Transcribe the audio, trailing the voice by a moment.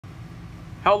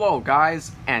Hello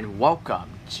guys, and welcome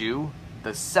to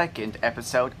the second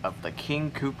episode of the King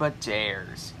Koopa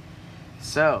Dares.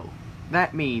 So,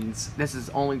 that means this is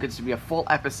only going to be a full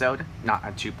episode, not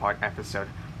a two-part episode.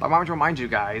 But I wanted to remind you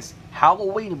guys,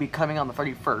 Halloween will be coming on the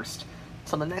 31st,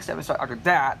 so the next episode after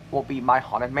that will be My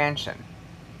Haunted Mansion.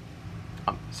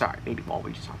 Sorry, maybe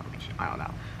Waluigi's Haunted Mansion, I don't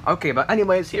know. Okay, but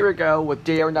anyways, here we go with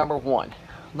dare number 1.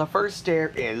 The first dare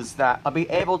is that I'll be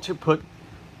able to put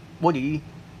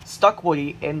stuck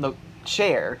Woody in the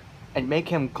chair and make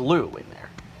him glue in there.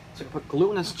 So I can put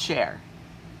glue in his chair.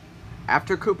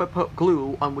 After Koopa put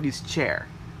glue on Woody's chair.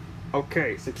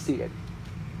 Okay, succeeded.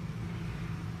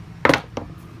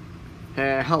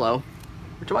 Hello.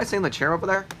 Do I sit in the chair over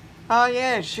there? Oh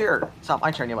yeah, sure. It's not my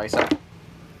turn anyway, so.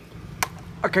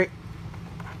 Okay.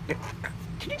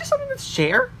 Can you do something in this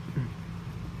chair?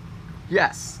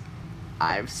 Yes.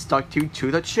 I've stuck you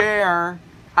to the chair.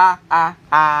 Ah, ah,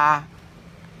 ah.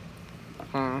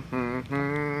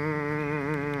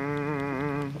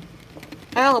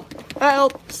 Help!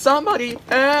 Help! Somebody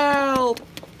help!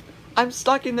 I'm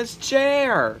stuck in this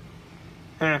chair.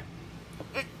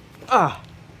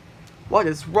 What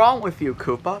is wrong with you,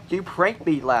 Koopa? You pranked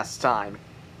me last time.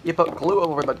 You put glue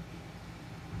over the...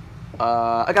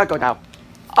 I gotta go now.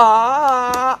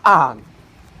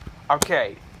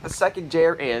 Okay, the second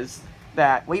dare is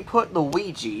that we put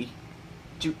Luigi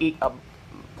to eat a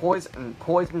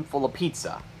poison full of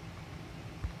pizza.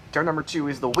 Dare number 2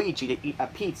 is Luigi to eat a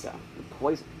pizza with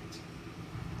poison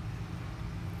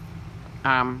in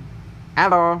it.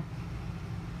 Hello.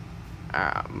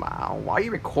 Why are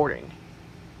you recording?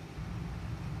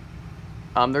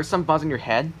 There's some buzz in your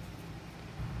head.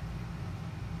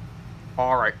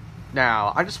 Alright,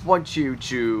 now, I just want you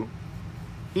to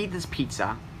eat this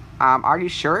pizza. Are you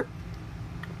sure?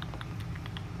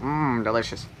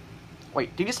 Delicious.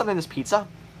 Wait, did you do something in this pizza?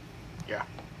 Yeah.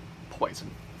 Poison.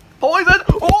 Poison!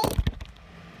 Oh!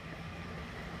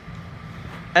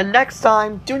 And next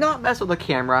time, do not mess with the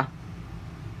camera.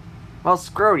 Well,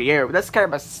 screw you. This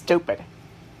camera's stupid. He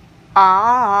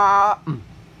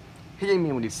didn't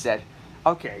mean what he said.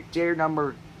 Okay, dare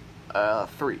number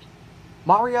 3.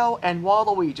 Mario and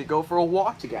Waluigi go for a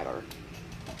walk together.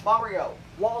 Mario,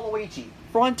 Waluigi,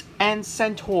 front and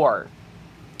center.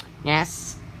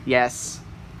 Yes. Yes.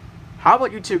 How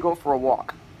about you two go for a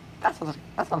walk? That sounds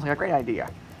like a great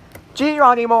idea.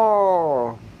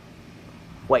 Geronimo!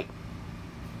 Wait.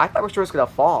 I thought we were just gonna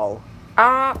fall.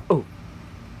 Ooh.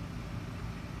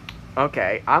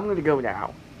 Okay, I'm gonna go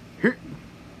now.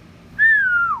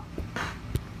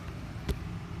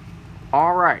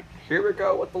 Alright, here we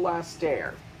go with the last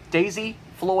dare. Daisy,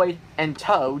 Floyd, and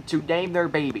Toad to name their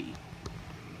baby.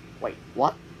 Wait,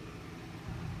 what?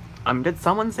 Did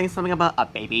someone say something about a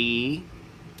baby?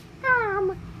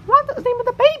 What's the name of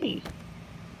the baby?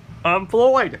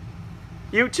 Floyd.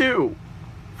 You too.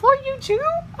 Floyd, you too?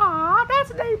 Aw, that's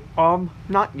the name.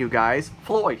 Not you guys.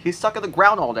 Floyd, he's stuck on the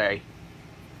ground all day.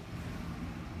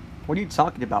 What are you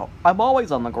talking about? I'm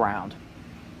always on the ground.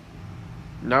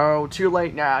 No, too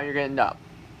late now, you're getting up.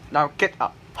 Now get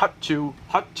up. Hut two,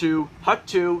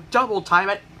 double time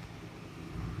it.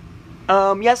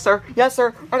 Yes sir,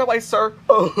 right away sir.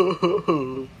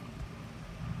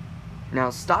 Now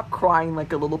stop crying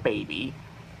like a little baby,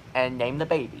 and name the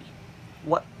baby.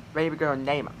 What baby gonna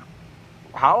name him?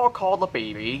 How I'll call the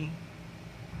baby?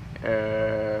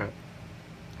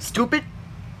 Stupid?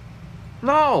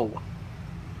 No.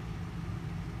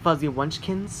 Fuzzy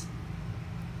Wunchkins?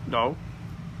 No.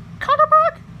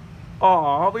 Cutterbug?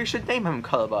 Aw, we should name him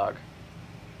Cutterbug.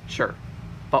 Sure,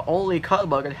 but only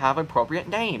Cutterbug can have an appropriate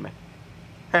name.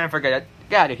 And forget it.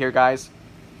 Get out of here, guys.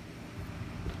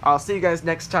 I'll see you guys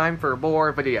next time for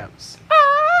more videos.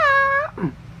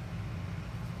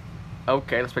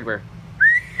 Okay, let's pick where.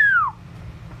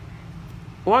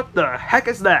 What the heck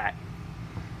is that?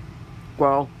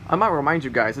 Well, I might remind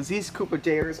you guys, as these Koopa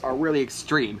dares are really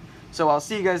extreme. So I'll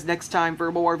see you guys next time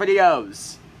for more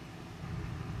videos.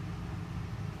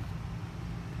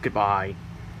 Goodbye.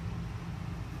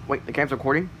 Wait, the cam's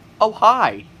recording? Oh,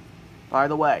 hi! By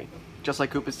the way, just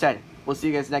like Koopa said, we'll see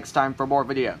you guys next time for more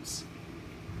videos.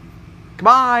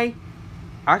 Goodbye!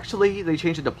 Actually, they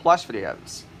changed it to Plush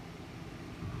videos.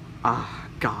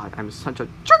 God, I'm such a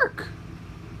jerk!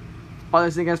 Well, I'll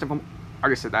see you guys next time. I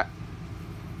already said that.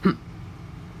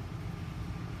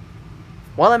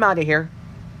 Well, I'm out of here.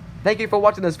 Thank you for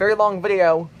watching this very long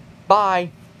video.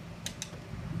 Bye!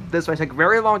 This might take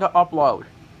very long to upload.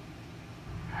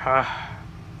 I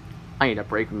need a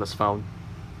break from this phone.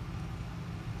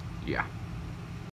 Yeah.